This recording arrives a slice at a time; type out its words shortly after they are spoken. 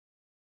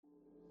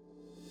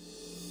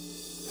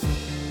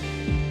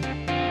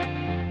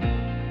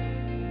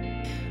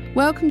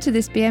Welcome to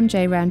this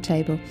BMJ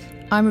roundtable.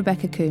 I'm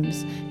Rebecca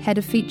Coombs, Head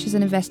of Features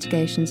and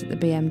Investigations at the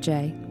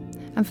BMJ.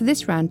 And for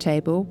this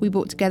roundtable, we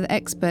brought together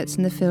experts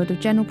in the field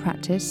of general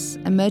practice,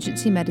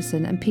 emergency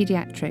medicine and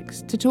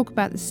paediatrics to talk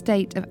about the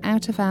state of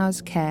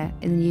out-of-hours care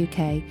in the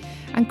UK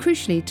and,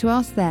 crucially, to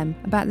ask them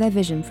about their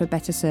vision for a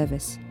better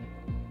service.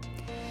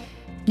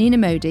 Neena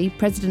Modi,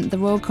 President of the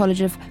Royal College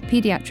of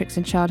Paediatrics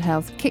and Child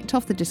Health, kicked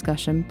off the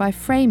discussion by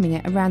framing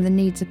it around the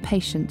needs of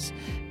patients,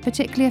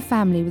 particularly a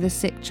family with a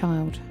sick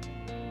child.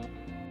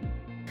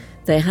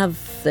 They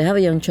have a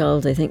young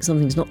child, they think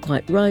something's not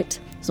quite right,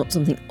 it's not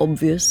something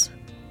obvious.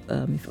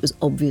 If it was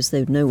obvious, they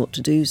would know what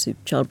to do. So,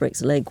 child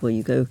breaks a leg, where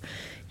you go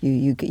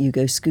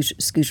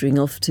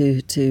scootering off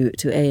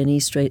to A&E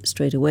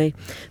straight away.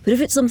 But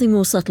if it's something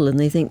more subtle and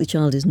they think the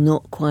child is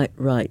not quite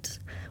right,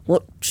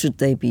 what should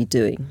they be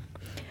doing?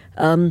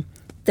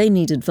 They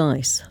need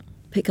advice.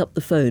 Pick up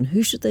the phone.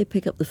 Who should they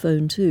pick up the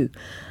phone to?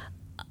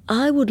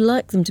 I would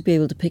like them to be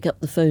able to pick up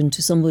the phone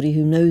to somebody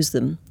who knows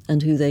them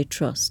and who they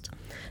trust.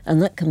 And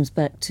that comes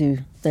back to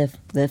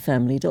their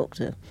family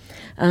doctor.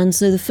 And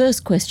so the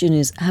first question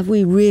is, do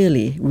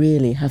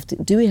we have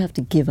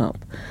to give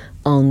up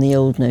on the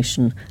old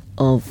notion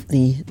of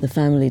the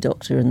family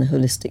doctor and the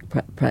holistic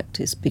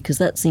practice? Because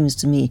that seems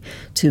to me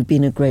to have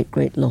been a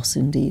great loss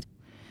indeed.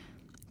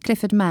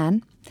 Clifford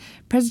Mann,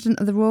 President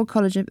of the Royal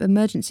College of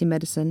Emergency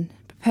Medicine,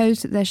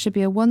 proposed that there should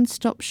be a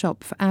one-stop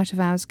shop for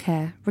out-of-hours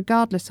care,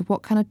 regardless of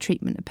what kind of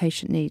treatment a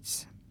patient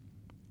needs.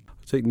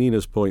 I take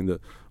Neena's point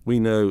that we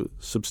know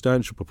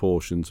substantial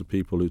proportions of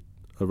people who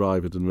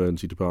arrive at an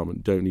emergency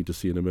department don't need to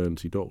see an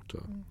emergency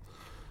doctor.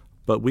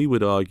 But we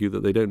would argue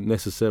that they don't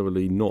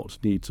necessarily not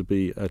need to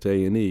be at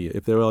A&E.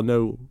 If there are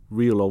no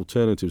real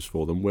alternatives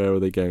for them, where are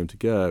they going to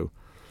go?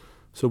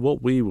 So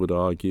what we would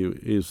argue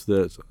is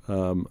that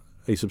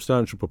a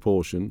substantial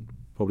proportion,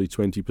 probably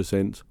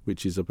 20%,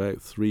 which is about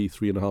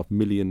 3.5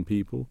 million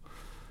people,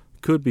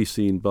 could be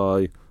seen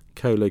by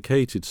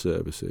co-located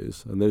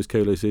services, and those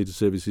co-located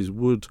services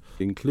would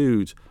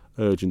include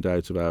urgent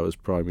out-of-hours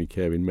primary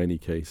care in many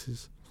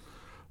cases,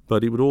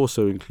 but it would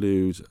also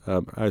include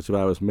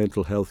out-of-hours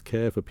mental health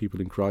care for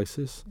people in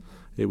crisis.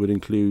 It would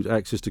include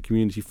access to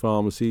community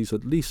pharmacies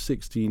at least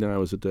 16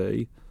 hours a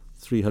day,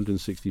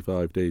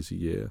 365 days a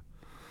year.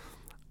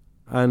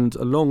 And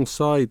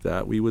alongside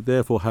that, we would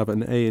therefore have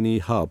an A&E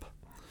hub,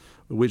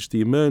 which the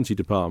emergency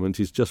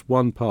department is just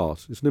one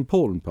part. It's an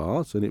important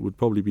part, and it would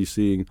probably be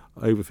seeing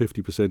over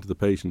 50% of the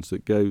patients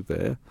that go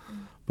there.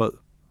 But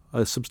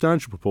a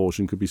substantial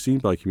proportion could be seen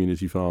by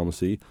community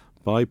pharmacy,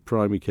 by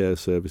primary care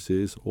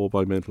services, or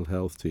by mental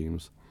health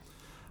teams.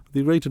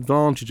 The great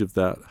advantage of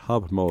that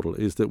hub model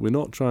is that we're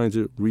not trying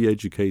to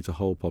re-educate a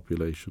whole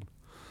population.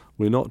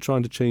 We're not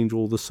trying to change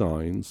all the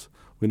signs.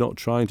 We're not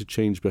trying to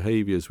change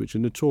behaviours which are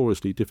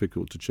notoriously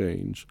difficult to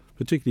change,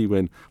 particularly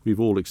when we've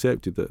all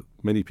accepted that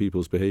many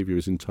people's behaviour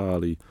is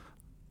entirely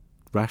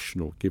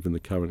rational given the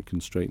current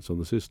constraints on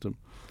the system.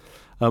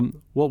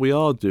 What we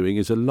are doing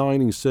is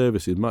aligning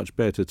services much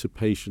better to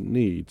patient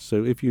needs.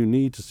 So if you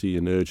need to see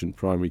an urgent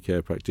primary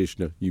care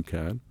practitioner, you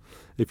can.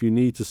 If you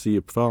need to see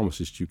a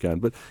pharmacist, you can.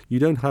 But you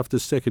don't have to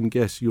second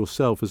guess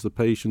yourself as the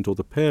patient or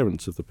the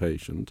parents of the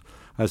patient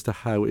as to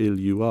how ill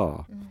you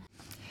are.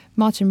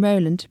 Martin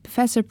Roland,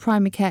 Professor of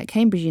Primary Care at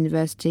Cambridge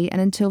University and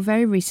until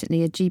very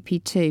recently a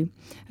GP too,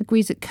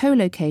 agrees that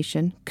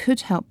co-location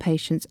could help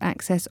patients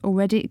access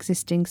already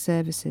existing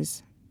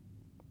services.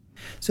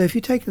 So if you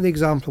take the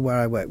example where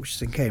I work, which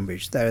is in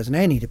Cambridge, there is an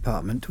A&E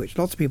department to which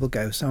lots of people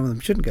go. Some of them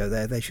shouldn't go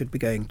there. They should be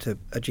going to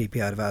a GP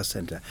out-of-hours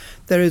centre.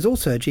 There is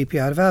also a GP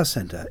out-of-hours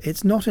centre.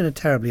 It's not in a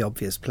terribly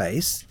obvious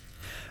place.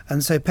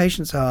 And so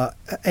patients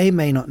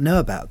may not know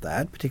about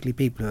that, particularly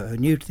people who are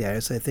new to the area.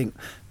 So they think,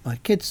 my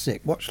kid's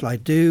sick, what shall I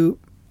do?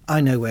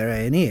 I know where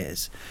A&E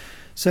is.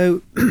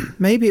 So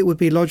maybe it would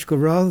be logical,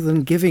 rather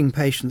than giving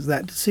patients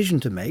that decision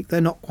to make,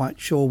 they're not quite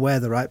sure where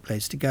the right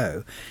place to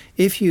go.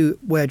 If you,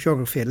 where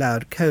geography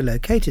allowed,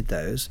 co-located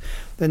those,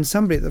 then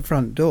somebody at the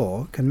front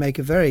door can make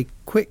a very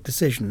quick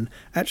decision.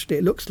 Actually,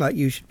 it looks like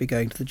you should be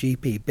going to the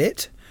GP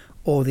bit,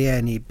 or the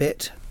A&E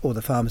bit, or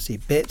the pharmacy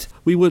bit.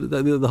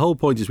 The whole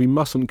point is we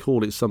mustn't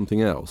call it something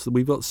else.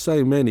 We've got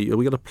so many.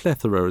 We've got a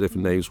plethora of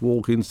different names: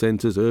 walk-in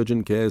centres,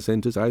 urgent care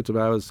centres,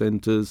 out-of-hours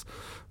centres,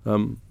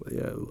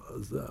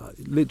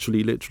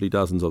 literally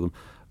dozens of them.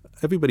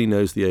 Everybody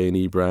knows the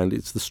A&E brand.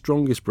 It's the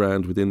strongest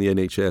brand within the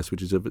NHS,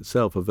 which is of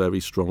itself a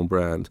very strong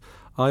brand.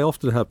 I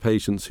often have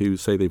patients who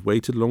say they've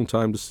waited a long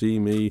time to see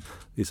me,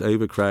 it's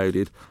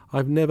overcrowded.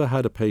 I've never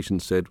had a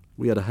patient said,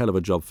 we had a hell of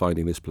a job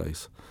finding this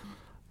place.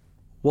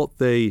 What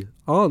they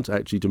aren't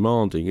actually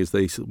demanding is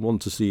they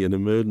want to see an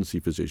emergency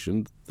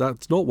physician.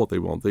 That's not what they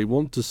want. They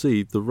want to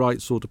see the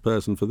right sort of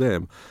person for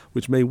them,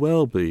 which may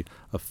well be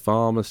a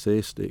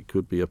pharmacist, it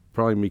could be a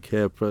primary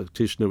care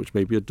practitioner, which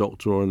may be a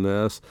doctor or a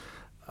nurse.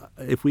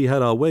 If we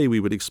had our way, we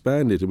would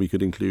expand it and we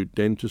could include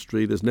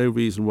dentistry. There's no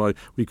reason why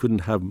we couldn't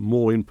have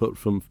more input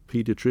from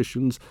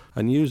paediatricians,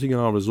 and using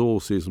our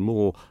resources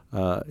more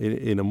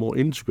in a more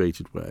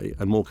integrated way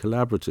and more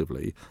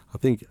collaboratively, I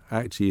think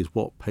actually is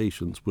what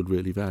patients would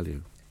really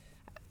value.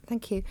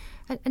 Thank you.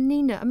 And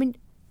Neena, I mean,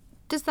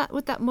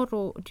 would that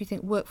model, do you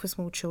think, work for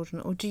small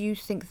children, or do you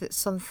think that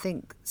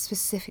something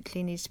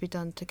specifically needs to be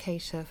done to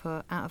cater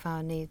for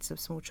out-of-hour needs of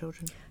small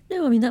children?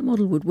 No, I mean, that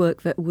model would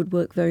work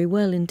very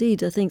well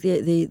indeed. I think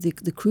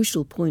the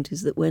crucial point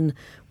is that when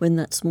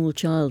that small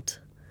child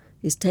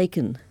is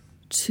taken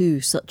to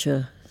such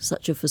a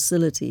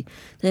facility,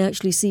 they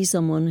actually see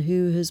someone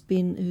who's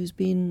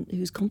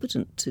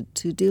competent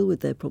to deal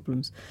with their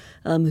problems,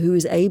 who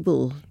is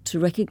able to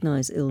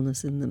recognise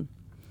illness in them.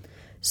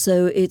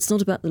 So it's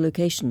not about the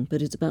location,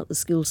 but it's about the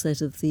skill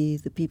set of the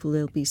people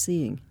they'll be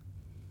seeing.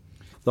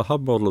 The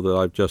hub model that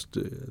I've just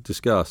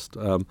discussed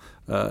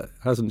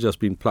hasn't just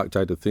been plucked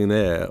out of thin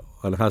air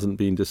and hasn't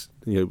been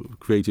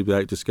created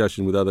without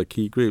discussion with other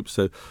key groups.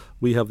 So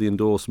we have the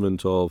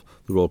endorsement of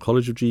the Royal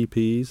College of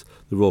GPs,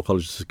 the Royal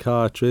College of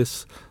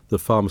Psychiatrists, the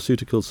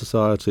Pharmaceutical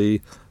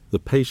Society, the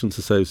Patients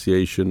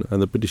Association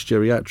and the British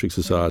Geriatric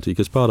Society,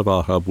 because part of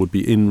our hub would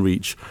be in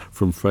reach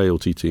from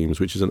frailty teams,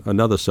 which is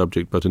another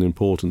subject but an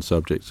important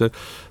subject. So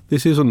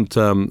this isn't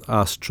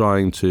us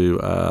trying to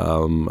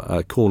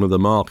corner the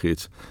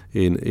market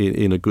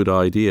in a good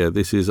idea.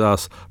 This is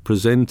us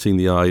presenting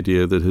the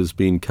idea that has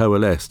been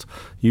coalesced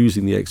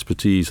using the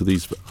expertise of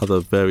these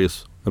other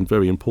various and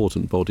very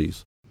important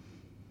bodies.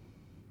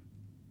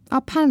 Our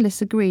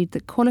panellists agreed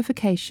that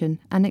qualification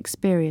and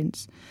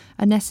experience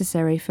are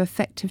necessary for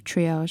effective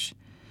triage,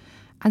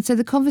 and so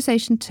the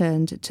conversation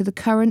turned to the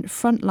current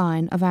front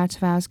line of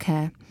out-of-hours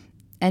care,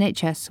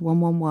 NHS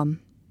 111.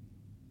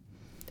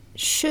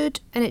 Should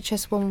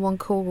NHS 111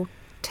 call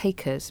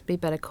takers be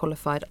better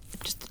qualified?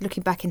 Just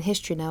looking back in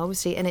history now,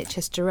 obviously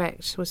NHS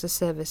Direct was a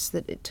service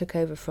that it took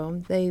over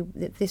from.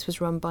 This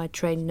was run by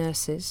trained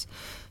nurses.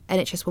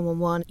 NHS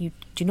 111, you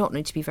do not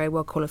need to be very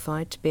well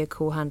qualified to be a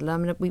call handler. I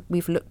mean,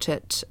 we've looked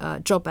at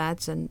job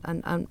ads, and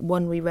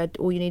one we read,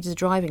 all you need is a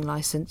driving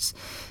licence,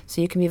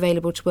 so you can be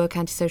available to work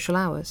antisocial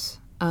hours.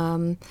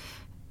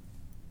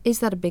 Is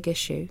that a big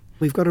issue?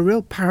 We've got a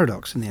real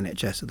paradox in the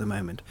NHS at the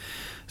moment.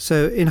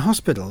 So in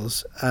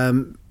hospitals,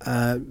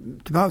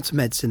 departments of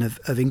medicine have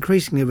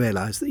increasingly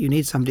realised that you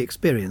need somebody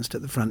experienced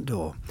at the front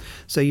door.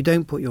 So you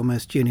don't put your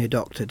most junior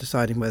doctor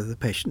deciding whether the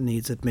patient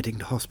needs admitting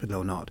to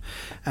hospital or not.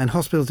 And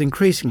hospitals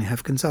increasingly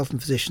have consultant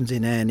physicians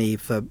in A&E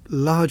for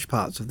large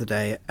parts of the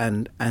day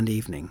and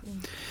evening.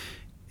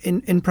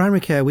 In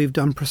primary care, we've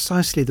done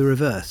precisely the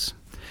reverse.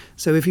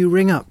 So if you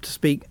ring up to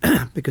speak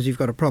because you've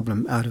got a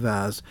problem out of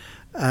hours,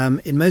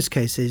 in most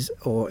cases,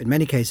 or in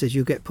many cases,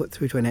 you get put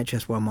through to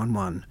NHS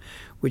 111,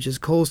 which is a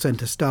call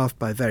centre staffed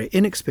by very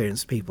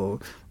inexperienced people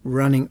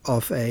running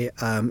off a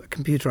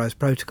computerised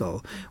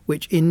protocol,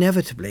 which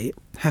inevitably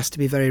has to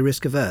be very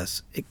risk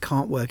averse. It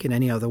can't work in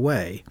any other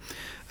way.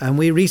 And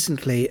we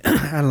recently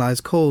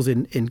analysed calls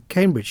in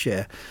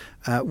Cambridgeshire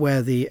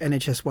where the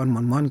NHS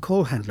 111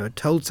 call handler had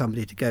told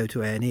somebody to go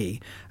to A&E,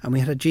 and we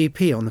had a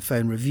GP on the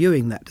phone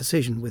reviewing that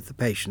decision with the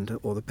patient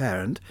or the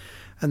parent,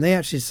 and they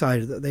actually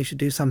decided that they should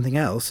do something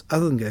else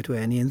other than go to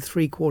A&E in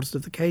 3/4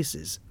 of the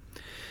cases.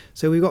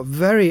 So we've got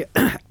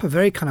a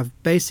very kind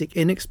of basic,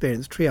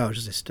 inexperienced triage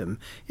system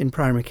in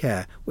primary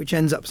care, which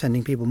ends up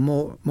sending people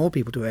more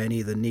people to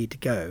A&E than need to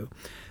go,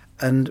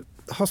 and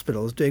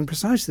hospitals doing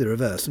precisely the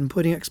reverse and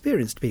putting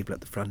experienced people at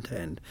the front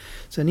end.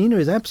 So Neena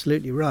is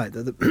absolutely right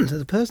that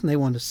the person they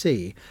want to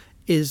see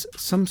is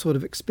some sort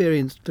of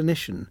experienced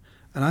clinician,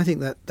 and I think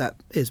that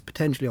is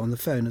potentially on the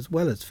phone as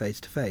well as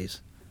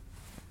face-to-face.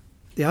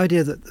 The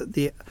idea that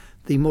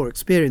the more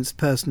experienced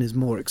person is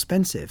more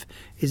expensive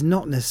is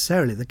not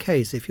necessarily the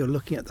case if you're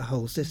looking at the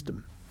whole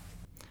system.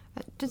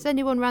 Does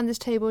anyone around this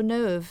table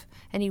know of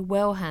any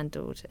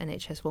well-handled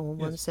NHS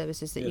 111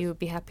 services that you would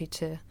be happy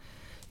to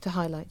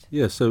highlight?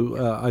 Yes, so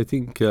I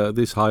think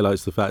this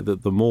highlights the fact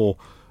that the more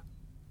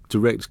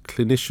direct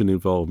clinician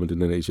involvement in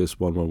NHS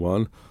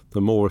 111,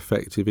 the more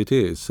effective it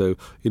is. So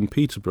in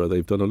Peterborough,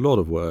 they've done a lot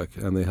of work,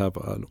 and they have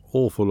an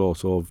awful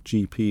lot of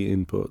GP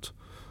input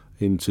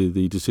into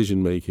the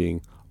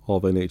decision-making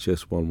of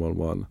NHS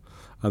 111,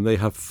 and they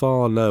have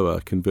far lower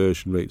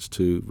conversion rates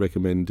to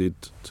recommended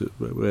to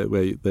where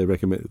they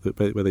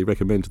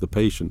recommend to the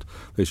patient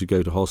they should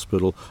go to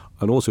hospital,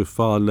 and also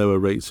far lower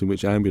rates in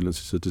which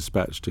ambulances are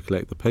dispatched to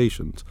collect the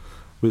patient,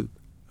 with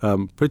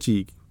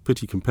pretty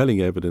compelling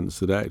evidence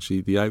that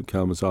actually the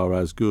outcomes are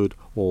as good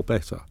or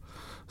better.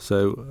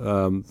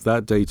 So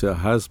that data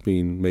has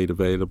been made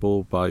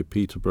available by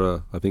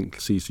Peterborough, I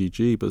think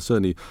CCG, but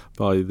certainly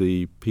by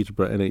the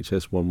Peterborough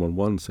NHS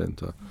 111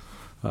 Centre.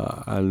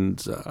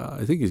 And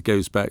I think it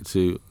goes back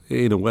to,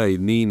 in a way,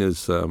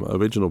 Neena's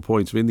original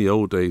point of in the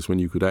old days when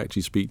you could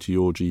actually speak to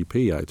your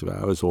GP out of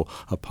hours or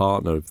a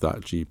partner of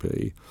that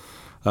GP.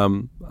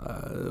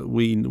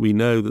 We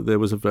know that there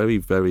was a very,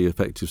 very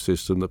effective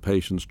system that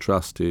patients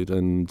trusted,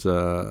 and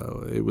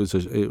it was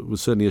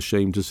certainly a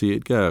shame to see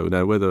it go.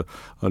 Now, whether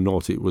or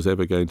not it was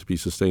ever going to be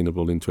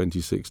sustainable in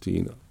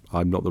 2016,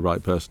 I'm not the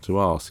right person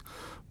to ask.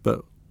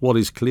 But what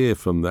is clear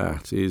from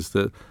that is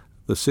that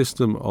the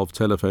system of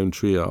telephone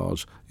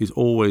triage is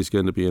always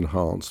going to be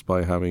enhanced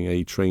by having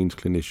a trained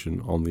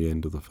clinician on the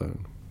end of the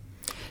phone.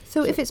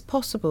 So if it's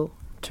possible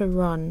to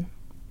run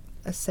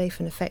a safe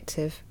and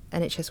effective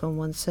NHS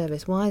 111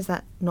 service? Why is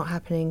that not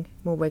happening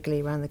more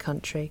regularly around the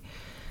country?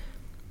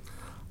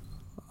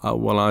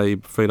 Well,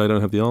 I'm afraid I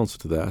don't have the answer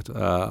to that.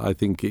 I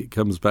think it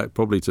comes back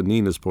probably to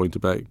Neena's point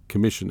about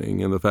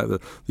commissioning and the fact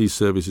that these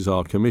services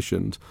are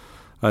commissioned.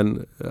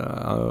 And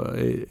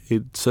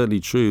it's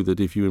certainly true that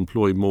if you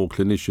employ more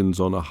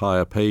clinicians on a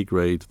higher pay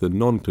grade than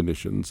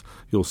non-clinicians,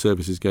 your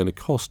service is going to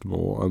cost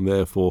more, and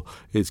therefore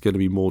it's going to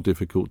be more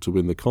difficult to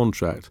win the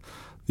contract.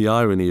 The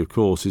irony, of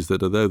course, is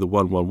that although the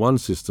 111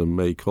 system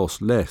may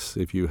cost less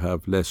if you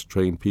have less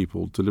trained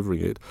people delivering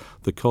it,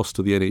 the cost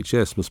to the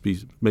NHS must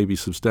be maybe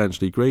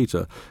substantially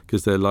greater,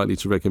 because they're likely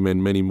to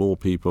recommend many more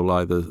people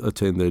either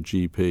attend their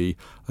GP,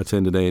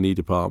 attend an A&E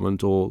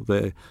department, or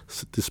they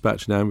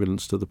dispatch an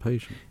ambulance to the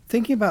patient.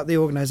 Thinking about the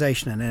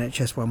organisation and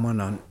NHS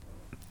 111,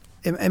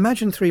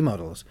 imagine three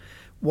models.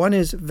 One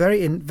is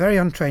very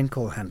untrained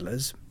call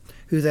handlers,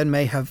 who then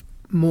may have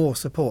more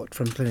support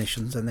from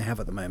clinicians than they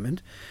have at the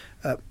moment.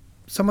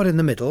 Somewhat in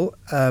the middle,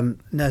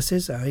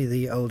 nurses, i.e.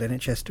 the old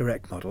NHS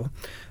Direct model,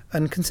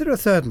 and consider a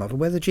third model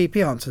where the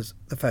GP answers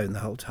the phone the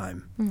whole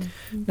time.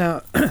 Mm-hmm.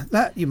 Now,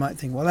 that you might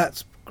think, well,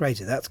 that's great,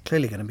 that's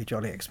clearly going to be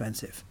jolly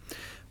expensive.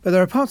 But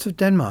there are parts of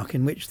Denmark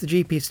in which the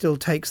GP still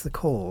takes the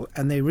call,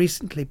 and they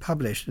recently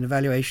published an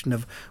evaluation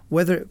of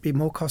whether it would be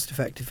more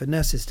cost-effective for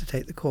nurses to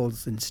take the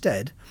calls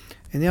instead,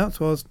 and the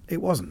answer was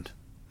it wasn't.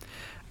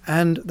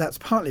 And that's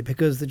partly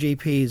because the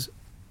GPs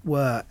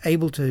were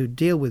able to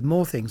deal with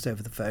more things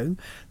over the phone.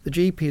 The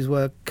GPs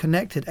were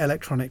connected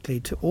electronically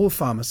to all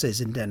pharmacies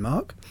in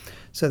Denmark,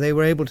 so they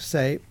were able to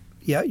say,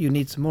 yeah, you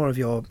need some more of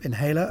your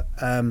inhaler.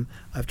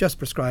 I've just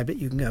prescribed it.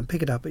 You can go and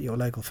pick it up at your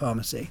local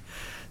pharmacy.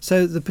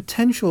 So the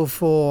potential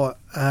for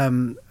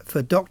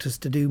doctors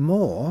to do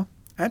more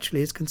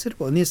actually is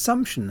considerable. And the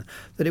assumption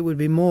that it would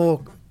be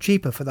more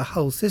cheaper for the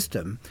whole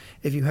system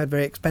if you had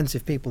very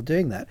expensive people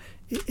doing that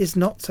is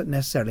not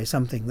necessarily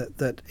something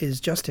that is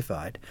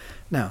justified.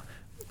 Now,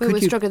 well,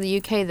 we're struggling in the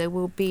UK, though,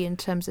 will be in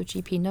terms of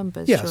GP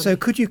numbers. Yeah, surely. So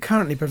could you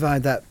currently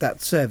provide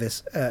that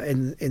service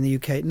in the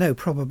UK? No,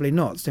 probably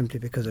not, simply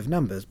because of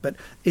numbers. But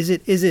is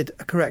it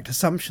a correct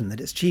assumption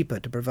that it's cheaper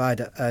to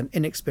provide an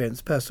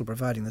inexperienced person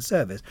providing the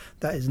service?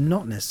 That is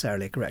not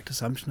necessarily a correct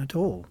assumption at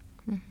all.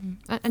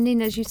 Mm-hmm. And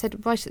Neena, as you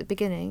said right at the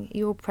beginning,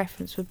 your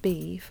preference would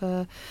be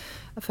for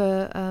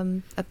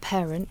a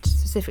parent,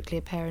 specifically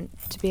a parent,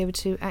 to be able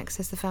to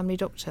access the family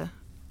doctor.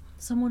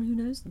 Someone who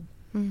knows them.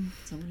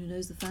 Someone who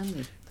knows the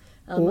family.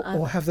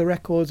 Or have the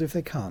records if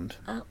they can't.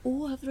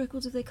 Or have the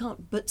records if they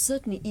can't. But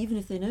certainly, even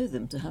if they know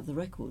them, to have the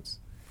records.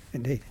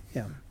 Indeed,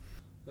 yeah.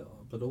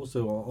 But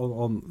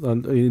also,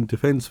 in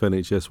defence of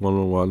NHS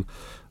 111,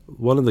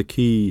 one of the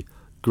key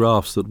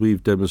graphs that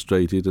we've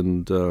demonstrated,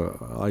 and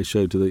I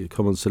showed to the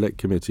Common Select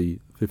Committee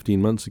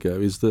 15 months ago,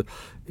 is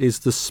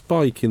the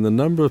spike in the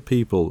number of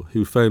people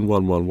who phone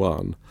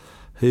 111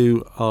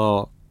 who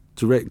are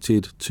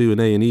directed to an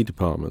A&E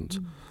department.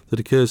 That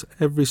occurs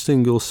every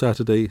single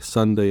Saturday,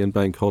 Sunday and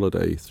bank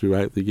holiday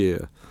throughout the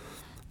year.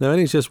 Now,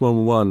 NHS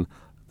 111,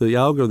 the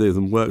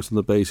algorithm works on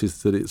the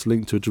basis that it's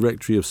linked to a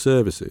directory of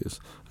services,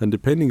 and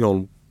depending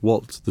on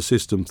what the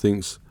system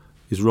thinks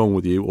is wrong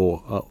with you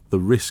or the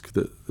risk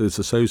that is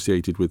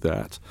associated with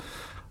that,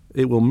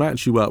 it will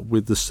match you up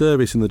with the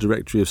service in the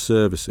directory of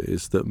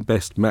services that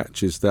best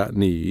matches that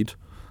need,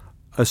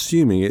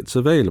 assuming it's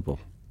available.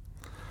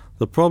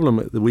 The problem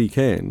at the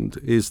weekend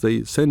is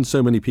they send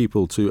so many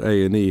people to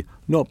A&E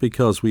not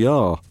because we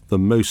are the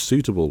most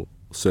suitable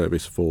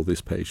service for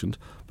this patient,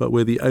 but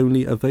we're the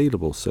only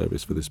available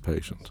service for this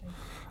patient.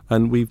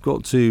 And we've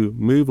got to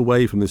move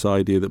away from this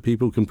idea that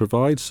people can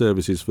provide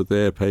services for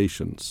their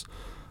patients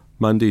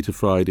Monday to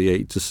Friday,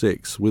 8 to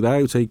 6,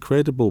 without a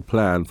credible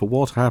plan for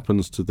what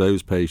happens to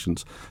those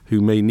patients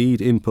who may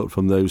need input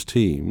from those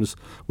teams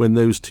when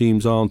those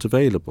teams aren't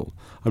available.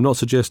 I'm not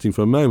suggesting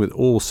for a moment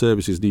all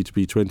services need to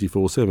be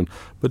 24/7,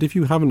 but if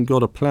you haven't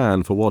got a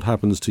plan for what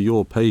happens to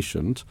your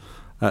patient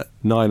at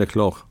 9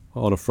 o'clock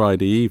on a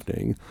Friday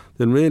evening,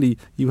 then really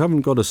you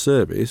haven't got a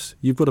service,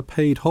 you've got a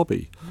paid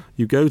hobby.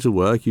 You go to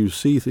work, you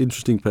see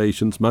interesting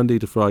patients Monday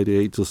to Friday,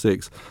 8 till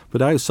 6,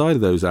 but outside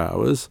of those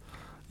hours,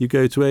 you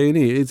go to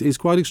A&E. It's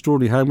quite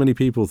extraordinary how many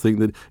people think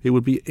that it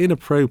would be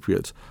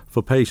inappropriate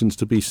for patients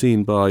to be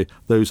seen by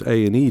those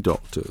A&E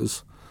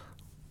doctors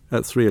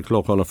at 3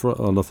 o'clock on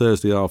a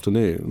Thursday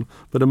afternoon,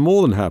 but are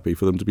more than happy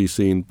for them to be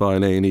seen by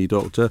an A&E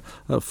doctor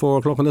at 4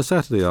 o'clock on a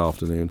Saturday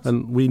afternoon.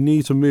 And we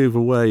need to move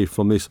away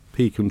from this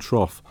peak and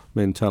trough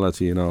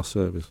mentality in our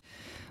service.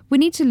 We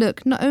need to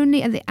look not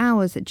only at the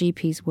hours that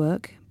GPs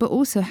work, but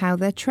also how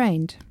they're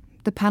trained.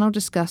 The panel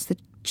discussed the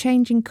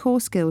changing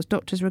core skills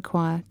doctors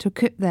require to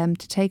equip them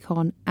to take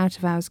on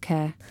out-of-hours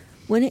care.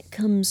 When it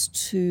comes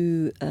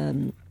to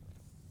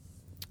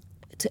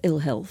ill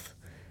health,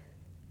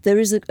 there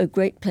is a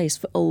great place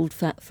for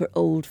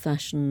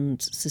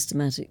old-fashioned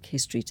systematic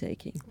history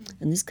taking,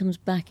 and this comes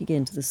back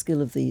again to the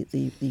skill of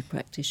the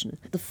practitioner.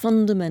 The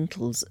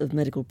fundamentals of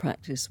medical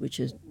practice, which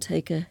is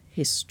take a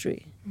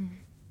history,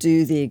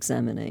 do the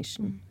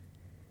examination,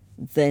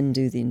 then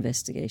do the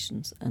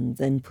investigations, and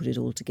then put it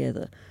all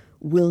together,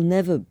 will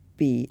never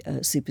be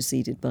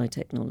superseded by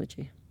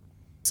technology.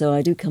 So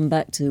I do come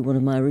back to one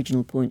of my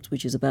original points,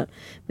 which is about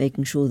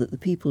making sure that the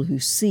people who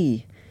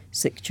see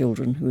sick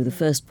children, who are the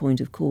first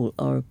point of call,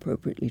 are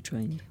appropriately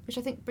trained. Which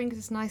I think brings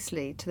us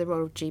nicely to the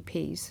role of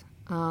GPs.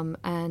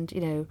 And,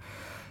 you know,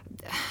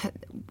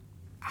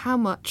 how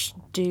much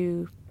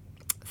do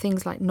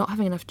things like not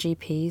having enough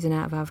GPs in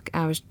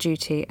out-of-hours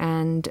duty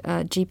and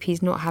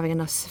GPs not having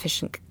enough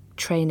sufficient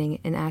training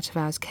in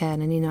out-of-hours care,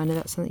 and Neena, I know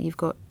that's something you've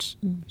got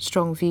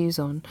strong views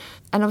on.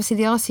 And obviously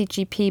the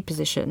RCGP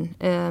position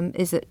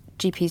is that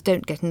GPs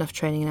don't get enough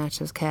training in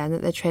out-of-hours care and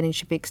that their training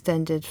should be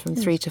extended from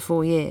 3 to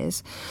 4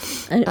 years.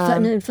 And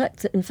in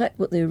fact,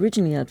 what they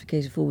originally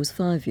advocated for was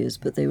 5 years,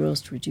 but they were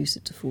asked to reduce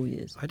it to 4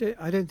 years. I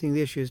don't think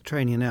the issue is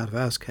training in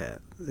out-of-hours care.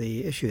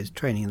 The issue is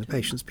training in the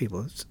patients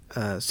people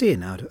see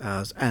in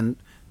out-of-hours and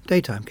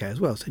daytime care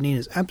as well. So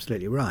Neena's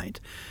absolutely right.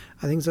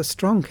 I think it's a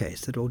strong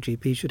case that all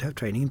GPs should have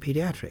training in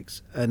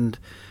paediatrics, and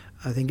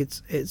I think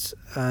it's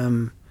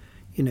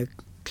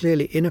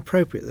clearly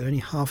inappropriate that only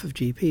half of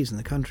GPs in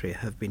the country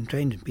have been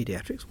trained in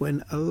paediatrics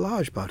when a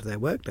large part of their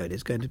workload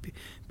is going to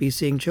be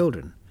seeing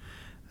children.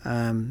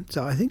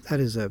 So I think that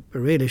is a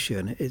real issue,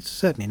 and it's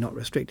certainly not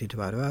restricted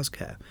to out-of-hours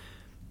care.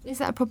 Is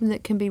that a problem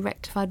that can be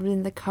rectified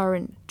within the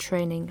current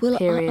training period?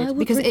 period?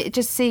 Because it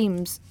just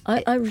seems...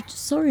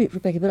 Sorry,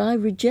 Rebecca, but I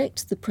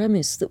reject the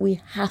premise that we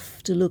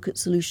have to look at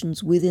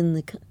solutions within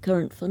the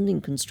current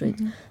funding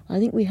constraints. I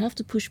think we have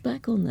to push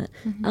back on that.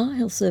 Our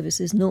health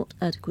service is not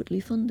adequately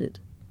funded.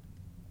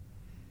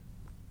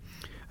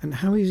 And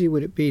how easy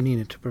would it be,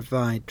 Neena, to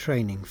provide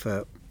training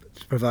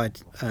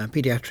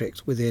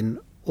paediatrics within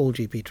all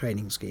GP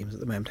training schemes at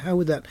the moment?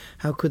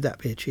 How could that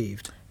be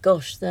achieved?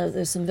 Gosh,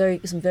 there's some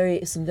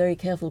very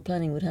careful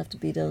planning would have to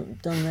be done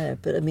there.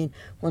 But I mean,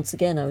 once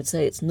again, I would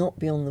say it's not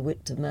beyond the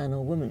wit of man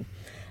or woman.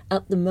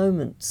 At the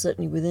moment,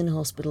 certainly within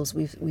hospitals,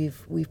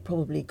 we've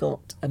probably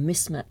got a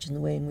mismatch in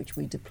the way in which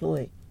we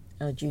deploy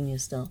our junior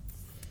staff.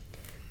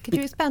 Could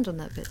you expand on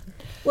that bit?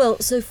 Well,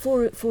 so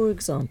for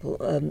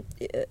example,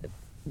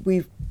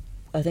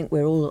 I think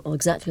we're all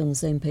exactly on the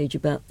same page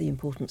about the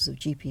importance of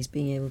GPs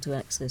being able to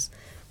access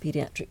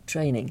paediatric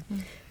training.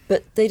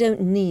 But they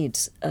don't need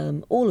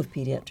all of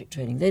paediatric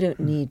training. They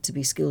don't need to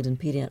be skilled in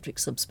paediatric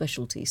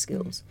subspecialty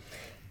skills.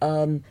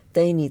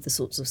 They need the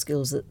sorts of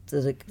skills that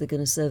are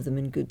going to serve them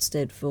in good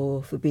stead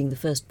for being the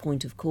first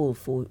point of call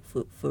for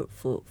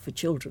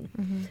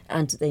children.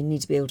 And they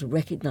need to be able to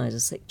recognise a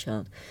sick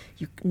child.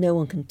 No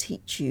one can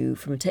teach you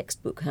from a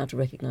textbook how to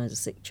recognise a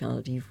sick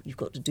child. You've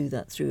got to do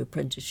that through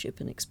apprenticeship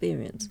and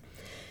experience.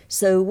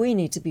 So we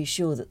need to be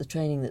sure that the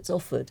training that's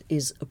offered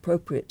is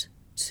appropriate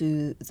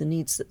to the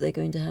needs that they're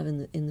going to have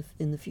in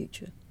the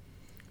future.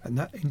 And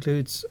that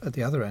includes, at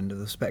the other end of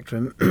the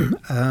spectrum,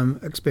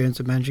 experience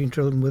of managing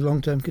children with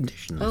long-term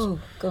conditions. Oh,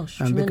 gosh,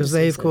 because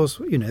they, of course,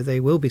 they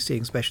will be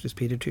seeing specialist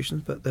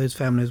paediatricians, but those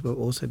families will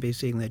also be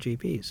seeing their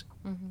GPs.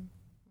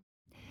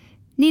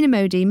 Neena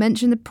Modi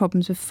mentioned the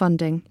problems with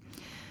funding.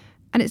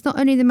 And it's not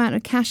only the amount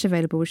of cash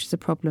available which is a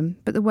problem,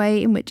 but the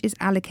way in which it's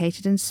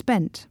allocated and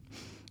spent.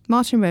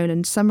 Martin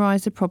Roland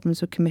summarised the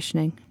problems with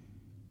commissioning.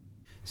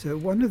 So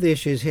one of the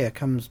issues here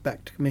comes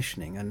back to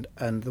commissioning,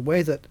 and the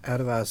way that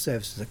out-of-hours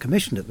services are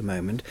commissioned at the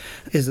moment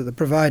is that the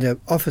provider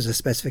offers a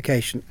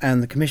specification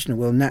and the commissioner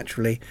will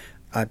naturally,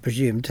 I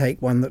presume,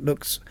 take one that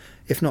looks,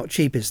 if not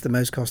cheapest, the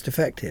most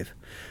cost-effective,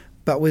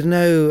 but with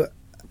no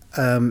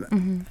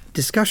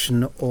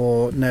discussion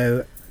or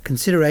no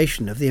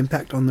consideration of the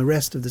impact on the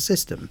rest of the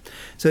system.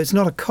 So it's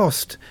not a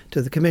cost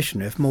to the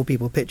commissioner if more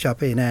people pitch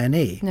up in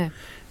A&E. No.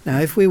 Now,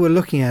 if we were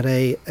looking at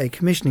a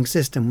commissioning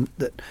system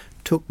that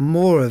took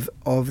more of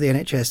the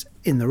NHS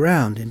in the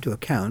round into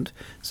account,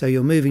 so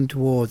you're moving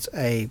towards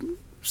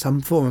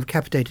some form of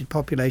capitated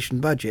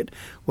population budget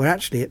where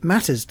actually it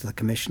matters to the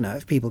commissioner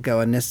if people go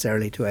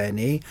unnecessarily to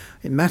A&E,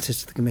 it matters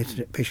to the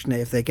commissioner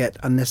if they get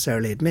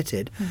unnecessarily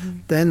admitted,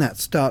 then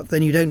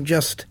you don't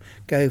just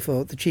go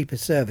for the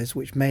cheapest service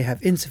which may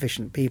have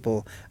insufficient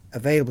people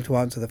available to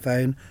answer the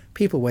phone,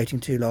 people waiting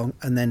too long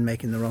and then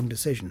making the wrong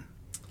decision.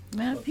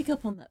 May I pick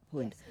up on that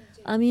point?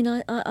 I mean,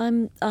 I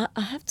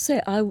have to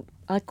say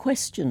I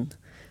question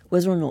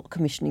whether or not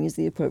commissioning is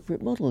the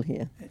appropriate model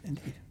here.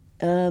 Indeed.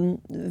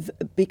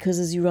 Because,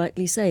 as you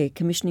rightly say,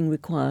 commissioning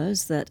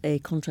requires that a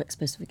contract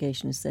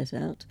specification is set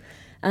out.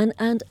 And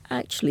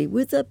actually,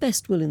 with the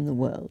best will in the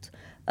world,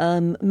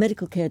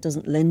 medical care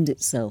doesn't lend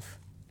itself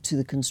to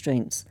the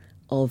constraints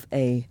of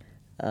a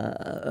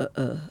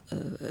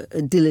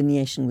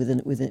delineation within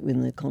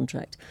the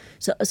contract.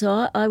 So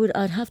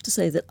I'd have to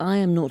say that I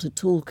am not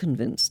at all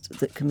convinced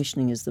that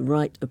commissioning is the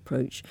right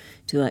approach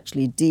to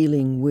actually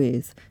dealing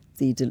with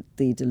the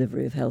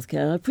delivery of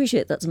healthcare. I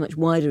appreciate that's a much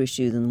wider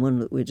issue than the one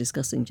that we're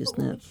discussing just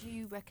now. What would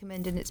you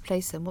recommend in its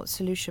place then? What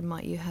solution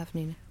might you have,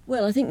 Neena?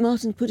 Well, I think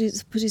Martin put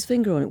his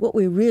finger on it. What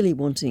we're really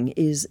wanting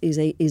is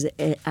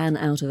an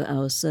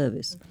out-of-hours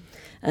service.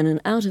 And an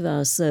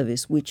out-of-hours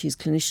service which is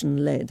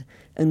clinician-led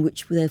and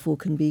which therefore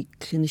can be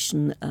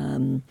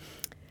clinician-framed,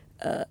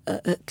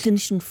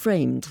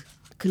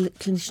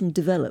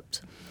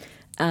 clinician-developed.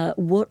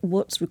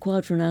 What's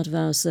required for an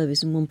out-of-hours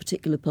service in one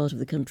particular part of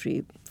the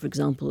country, for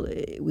example,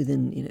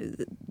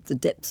 within the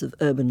depths of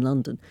urban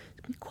London,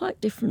 is quite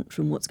different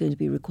from what's going to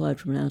be required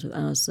from an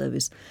out-of-hours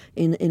service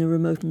in a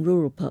remote and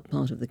rural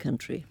part of the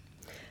country.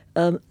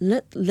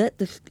 Let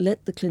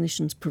the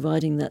clinicians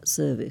providing that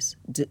service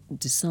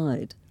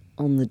decide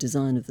on the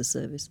design of the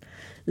service.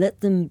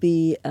 Let them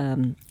be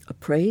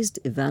appraised,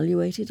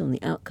 evaluated on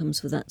the outcomes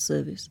for that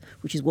service,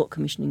 which is what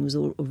commissioning was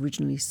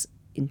originally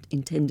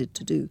intended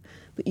to do.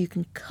 But you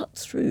can cut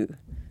through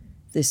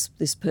this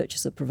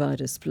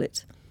purchaser-provider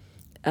split,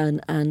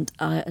 and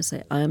I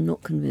am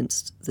not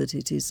convinced that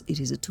it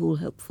is at all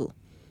helpful.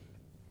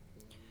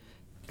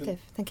 Cliff,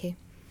 thank you.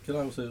 Can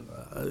I also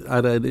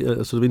add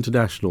a sort of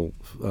international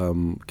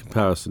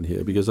comparison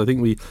here? Because I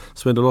think we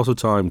spend a lot of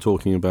time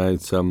talking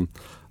about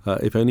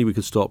if only we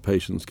could stop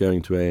patients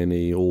going to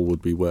A&E, all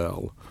would be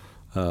well.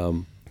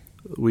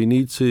 We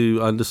need to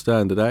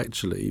understand that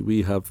actually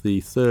we have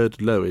the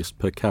third lowest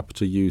per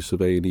capita use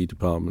of A&E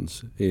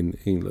departments in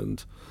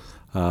England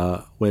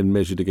when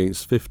measured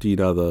against 15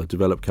 other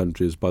developed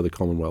countries by the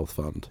Commonwealth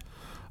Fund.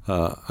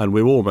 And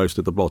we're almost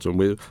at the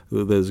bottom.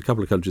 There's a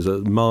couple of countries that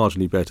are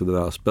marginally better than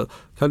us, but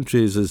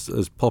countries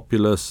as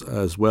populous,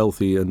 as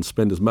wealthy, and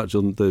spend as much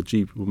on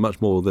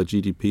much more of their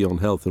GDP on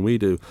health than we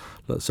do,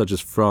 such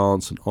as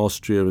France and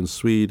Austria and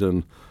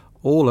Sweden,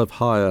 all have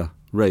higher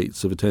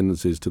rates of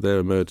attendances to their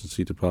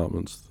emergency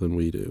departments than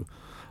we do,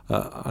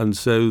 and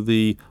so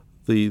the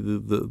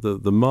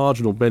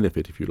marginal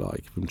benefit, if you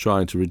like, from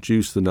trying to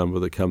reduce the number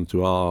that come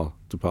to our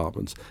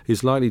departments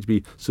is likely to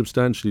be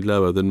substantially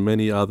lower than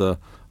many other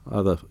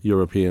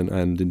European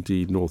and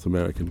indeed North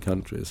American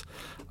countries.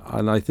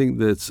 And I think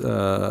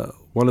that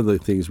one of the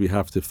things we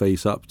have to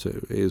face up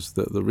to is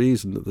that the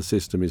reason that the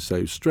system is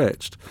so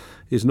stretched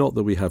is not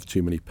that we have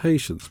too many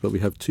patients, but we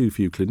have too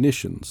few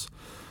clinicians.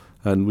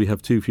 And we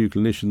have too few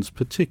clinicians,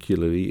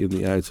 particularly in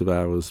the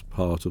out-of-hours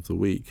part of the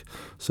week.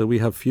 So we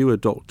have fewer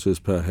doctors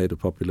per head of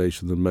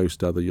population than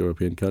most other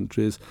European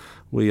countries.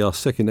 We are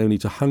second only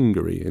to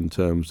Hungary in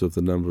terms of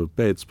the number of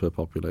beds per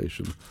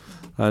population.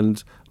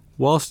 And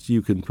whilst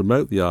you can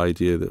promote the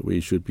idea that we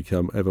should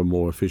become ever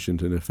more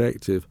efficient and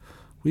effective,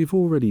 we've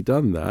already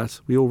done that.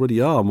 We already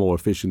are more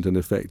efficient and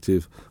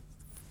effective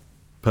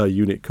per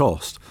unit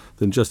cost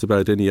than just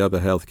about any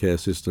other healthcare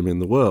system in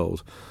the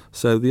world.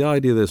 So the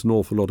idea there's an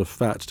awful lot of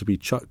fat to be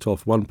chucked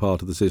off one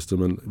part of the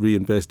system and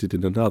reinvested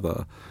in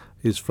another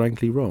is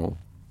frankly wrong.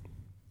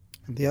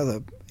 And the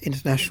other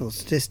international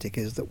statistic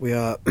is that we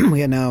are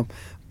now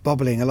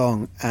bobbling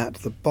along at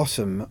the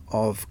bottom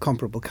of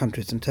comparable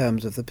countries in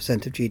terms of the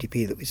percent of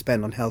GDP that we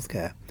spend on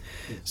healthcare.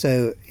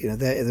 So,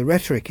 the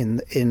rhetoric in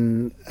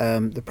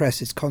the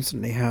press is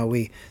constantly how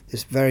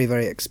this very,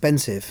 very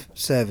expensive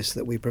service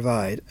that we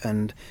provide,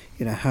 and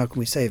how can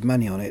we save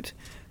money on it?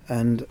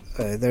 And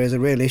there is a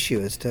real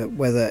issue as to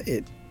whether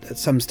it at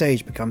some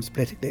stage becomes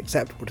politically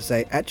acceptable to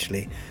say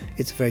actually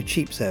it's a very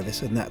cheap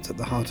service, and that's at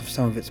the heart of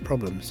some of its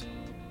problems.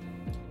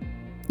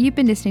 You've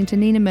been listening to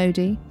Neena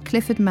Modi,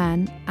 Clifford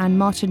Mann and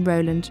Martin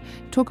Roland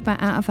talk about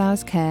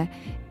out-of-hours care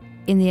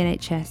in the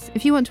NHS.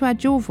 If you want to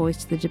add your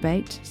voice to the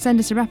debate, send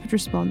us a rapid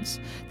response,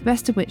 the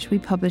best of which we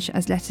publish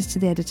as letters to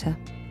the editor.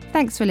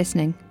 Thanks for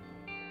listening.